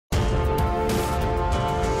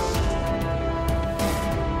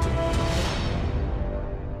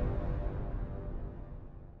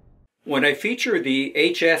When I feature the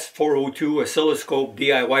HS502 oscilloscope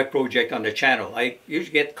DIY project on the channel, I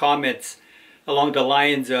usually get comments along the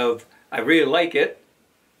lines of, I really like it,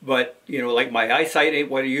 but like my eyesight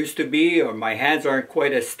ain't what it used to be, or my hands aren't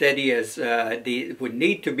quite as steady as they would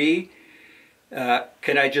need to be.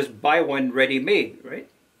 Can I just buy one ready-made, right?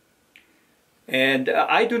 And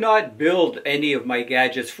I do not build any of my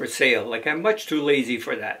gadgets for sale. Like, I'm much too lazy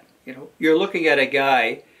for that. You're looking at a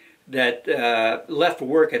guy that left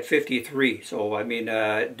work at 53. So, I mean,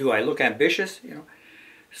 do I look ambitious?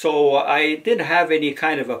 So I didn't have any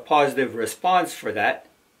kind of a positive response for that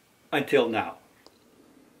until now.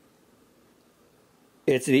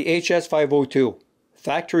 It's the HS502.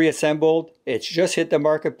 Factory assembled. It's just hit the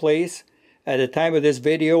marketplace. At the time of this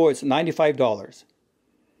video, it's $95.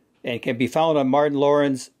 And can be found on Martin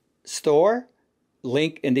Loren's store.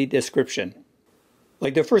 Link in the description.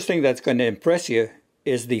 Like, the first thing that's going to impress you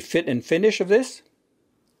is the fit and finish of this.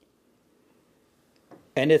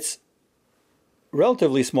 And it's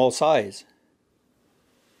relatively small size.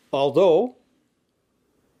 Although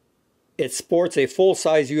it sports a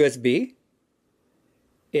full-size USB.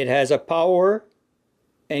 It has a power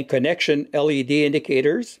and connection LED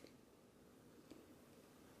indicators.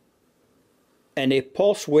 And a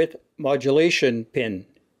pulse width modulation pin.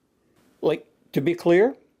 Like, to be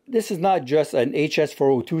clear, this is not just an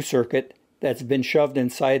HS402 circuit that's been shoved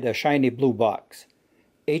inside a shiny blue box.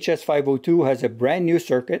 HS502 has a brand new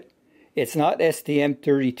circuit. It's not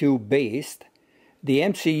STM32 based. The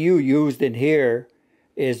MCU used in here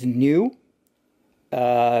is new.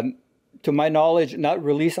 To my knowledge, not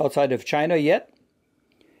released outside of China yet.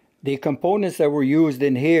 The components that were used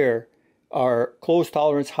in here are close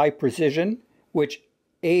tolerance, high precision, which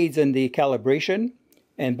aids in the calibration.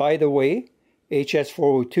 And by the way,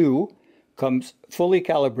 HS402 comes fully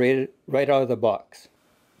calibrated right out of the box.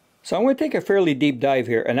 So I'm going to take a fairly deep dive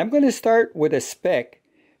here, and I'm going to start with a spec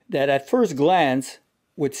that at first glance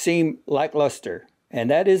would seem lackluster, and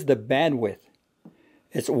that is the bandwidth.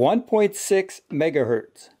 It's 1.6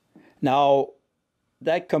 megahertz. Now,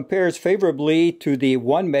 that compares favorably to the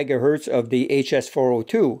 1 megahertz of the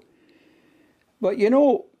HS402. But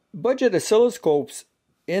budget oscilloscopes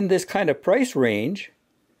in this kind of price range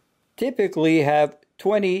typically have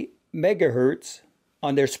 20 megahertz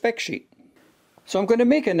on their spec sheet. So I'm going to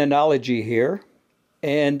make an analogy here.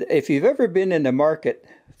 And if you've ever been in the market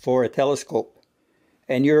for a telescope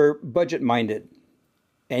and you're budget minded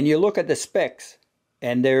and you look at the specs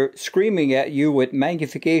and they're screaming at you with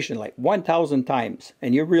magnification like 1,000 times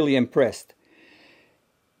and you're really impressed.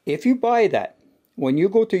 If you buy that, when you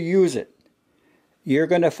go to use it, you're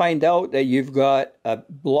going to find out that you've got a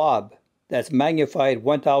blob that's magnified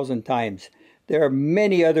 1,000 times. There are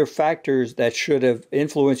many other factors that should have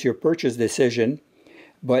influenced your purchase decision,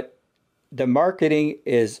 but the marketing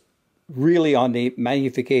is really on the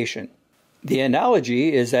magnification. The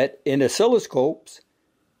analogy is that in oscilloscopes,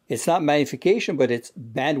 it's not magnification, but it's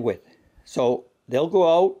bandwidth. So they'll go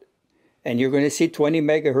out and you're going to see 20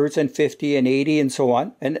 megahertz and 50 and 80 and so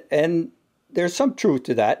on. And there's some truth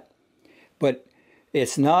to that, but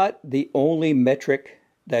it's not the only metric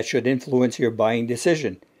that should influence your buying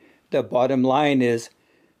decision. The bottom line is,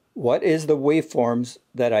 what is the waveforms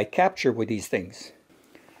that I capture with these things?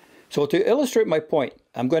 So to illustrate my point,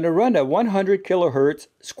 I'm going to run a 100 kilohertz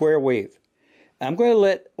square wave. I'm going to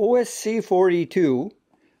let OSC482,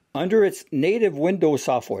 under its native Windows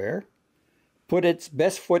software, put its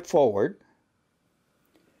best foot forward,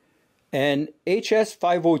 and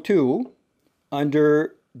HS502,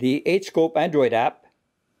 under the H-Scope Android app,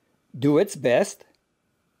 do its best,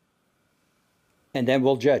 and then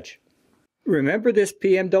we'll judge. Remember this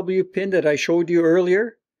PMW pin that I showed you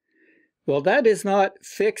earlier? Well, that is not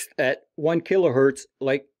fixed at 1 kilohertz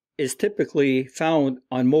like is typically found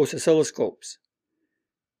on most oscilloscopes.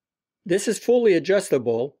 This is fully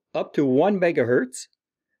adjustable up to 1 megahertz,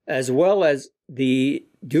 as well as the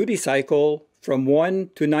duty cycle from 1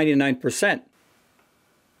 to 99%.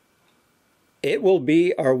 It will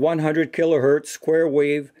be our 100 kilohertz square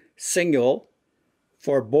wave signal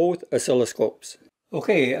for both oscilloscopes.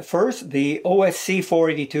 Okay, first the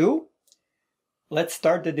OSC482. Let's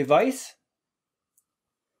start the device.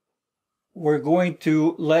 We're going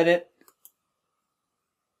to let it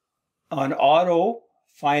on auto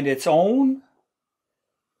find its own.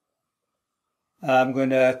 I'm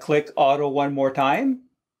going to click auto one more time.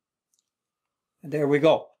 And there we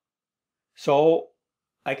go. So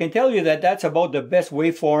I can tell you that that's about the best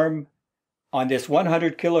waveform on this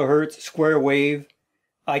 100 kilohertz square wave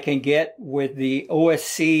I can get with the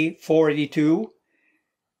OSC482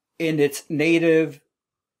 in its native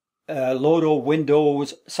Lodo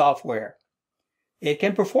Windows software. It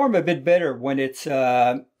can perform a bit better when it's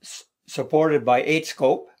supported by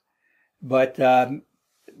Oscilloscope, but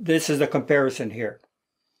this is the comparison here.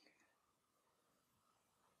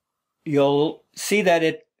 You'll see that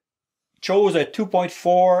it chose a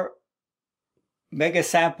 2.4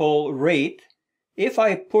 megasample rate. If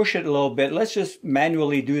I push it a little bit, let's just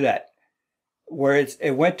manually do that, where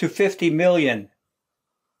it went to 50 million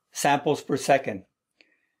samples per second.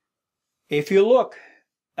 If you look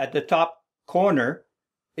at the top corner,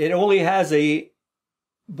 it only has a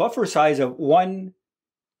buffer size of 1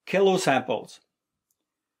 kilosamples.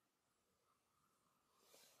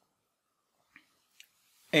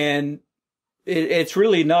 And it's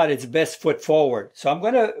really not its best foot forward. So I'm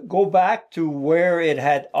going to go back to where it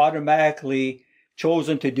had automatically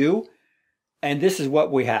chosen to do. And this is what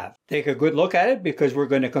we have. Take a good look at it because we're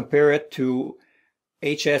going to compare it to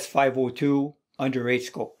HS502 under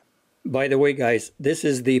Oscilloscope. By the way, guys, this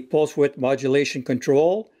is the pulse width modulation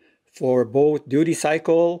control for both duty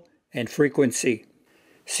cycle and frequency.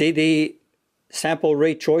 See the sample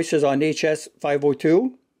rate choices on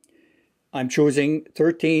HS502? I'm choosing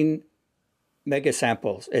 13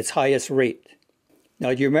 megasamples, its highest rate.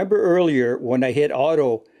 Now, do you remember earlier when I hit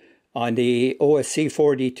auto on the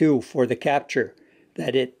OSC42 for the capture,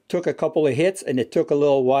 that it took a couple of hits and it took a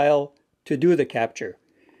little while to do the capture?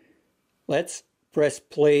 Let's press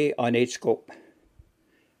play on Oscilloscope.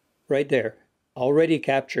 Right there, already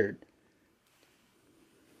captured.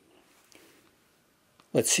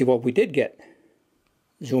 Let's see what we did get.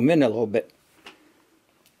 Zoom in a little bit.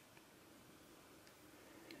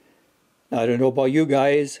 Now, I don't know about you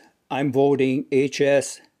guys, I'm voting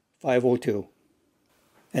HS502.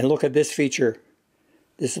 And look at this feature.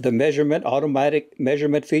 This is the measurement, automatic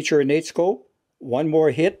measurement feature in Oscilloscope. One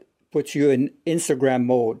more hit puts you in Instagram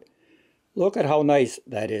mode. Look at how nice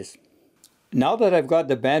that is. Now that I've got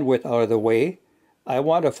the bandwidth out of the way, I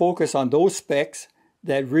want to focus on those specs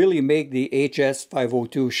that really make the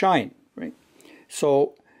HS502 shine, right?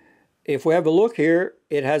 So if we have a look here,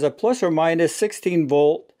 it has a plus or minus 16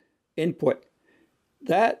 volt input.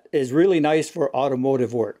 That is really nice for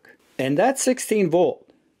automotive work. And that 16 volt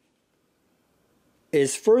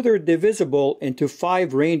is further divisible into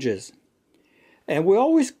 5 ranges. And we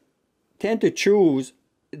always tend to choose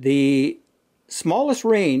the smallest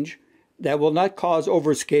range that will not cause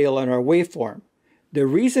overscale on our waveform. The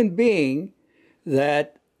reason being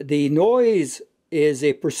that the noise is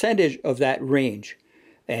a percentage of that range.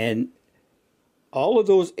 And all of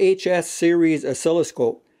those HS series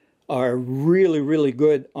oscilloscope are really, really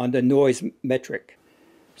good on the noise metric.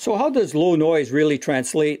 So how does low noise really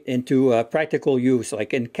translate into practical use,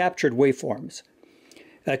 like in captured waveforms?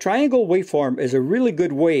 A triangle waveform is a really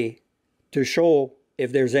good way to show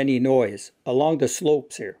if there's any noise along the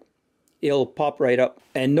slopes here. It'll pop right up.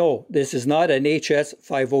 And no, this is not an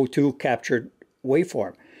HS502 captured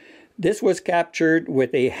waveform. This was captured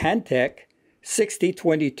with a Handtech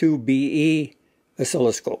 6022BE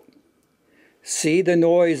oscilloscope. See the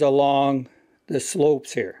noise along the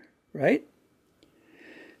slopes here, right?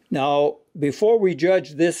 Now, before we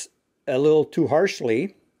judge this a little too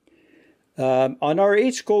harshly, on our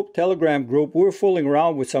Oscilloscope Telegram group, we were fooling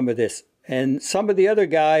around with some of this. And some of the other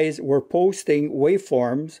guys were posting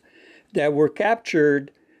waveforms that were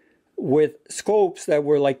captured with scopes that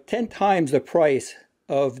were like 10 times the price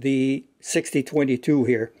of the 6022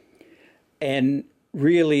 here. And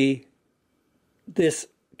really, this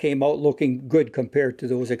came out looking good compared to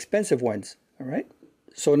those expensive ones, all right?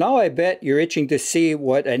 So now I bet you're itching to see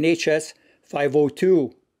what an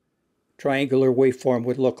HS502 triangular waveform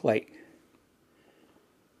would look like.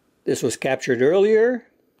 This was captured earlier.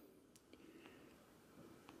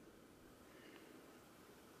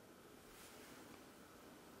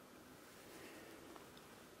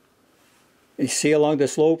 You see along the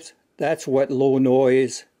slopes, that's what low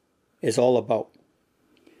noise is all about.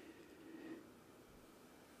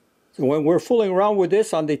 So when we're fooling around with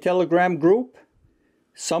this on the Telegram group,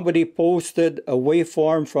 somebody posted a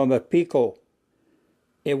waveform from a Pico.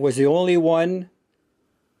 It was the only one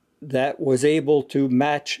that was able to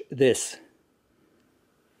match this,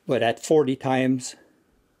 but at 40 times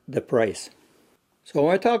the price. So I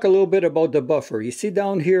want to talk a little bit about the buffer. You see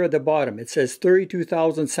down here at the bottom, it says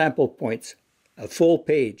 32,000 sample points, a full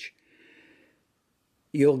page.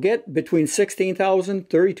 You'll get between 16,000,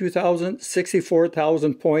 32,000,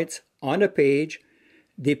 64,000 points on a page,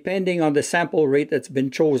 depending on the sample rate that's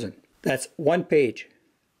been chosen. That's one page.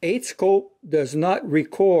 Oscilloscope does not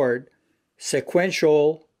record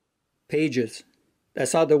sequential pages.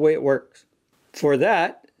 That's not the way it works. For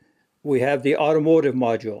that, we have the automotive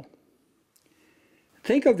module.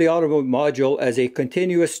 Think of the automotive module as a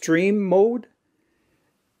continuous stream mode.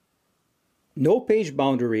 No page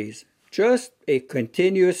boundaries, just a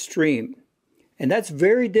continuous stream. And that's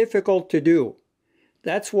very difficult to do.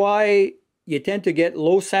 That's why you tend to get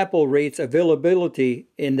low sample rates availability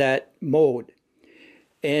in that mode.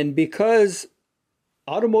 And because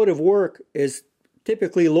automotive work is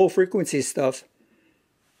typically low frequency stuff,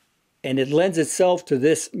 and it lends itself to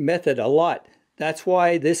this method a lot. That's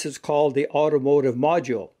why this is called the automotive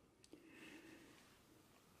module.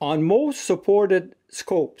 On most supported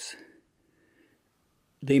scopes,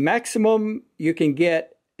 the maximum you can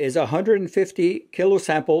get is 150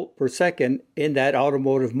 kilosample per second in that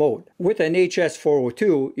automotive mode. With an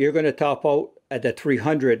HS402, you're going to top out at the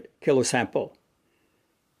 300 kilosample.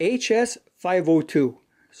 HS502,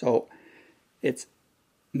 so it's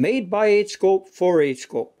made by H-scope for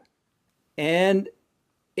H-scope. And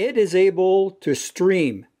it is able to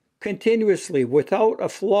stream continuously without a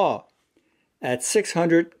flaw at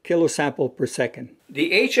 600 kilosample per second.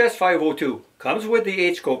 The HS502 comes with the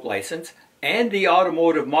H-scope license and the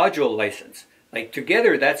automotive module license. Like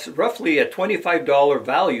together, that's roughly a $25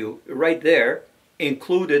 value right there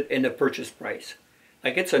included in the purchase price.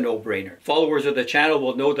 Like it's a no-brainer. Followers of the channel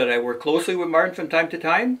will know that I work closely with Martin from time to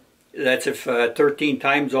time. That's if 13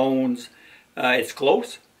 time zones, it's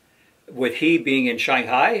close. With he being in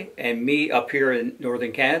Shanghai and me up here in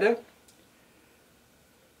Northern Canada.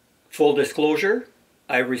 Full disclosure,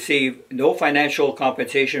 I receive no financial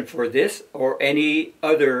compensation for this or any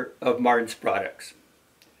other of Martin's products.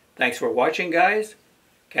 Thanks for watching, guys.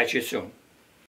 Catch you soon.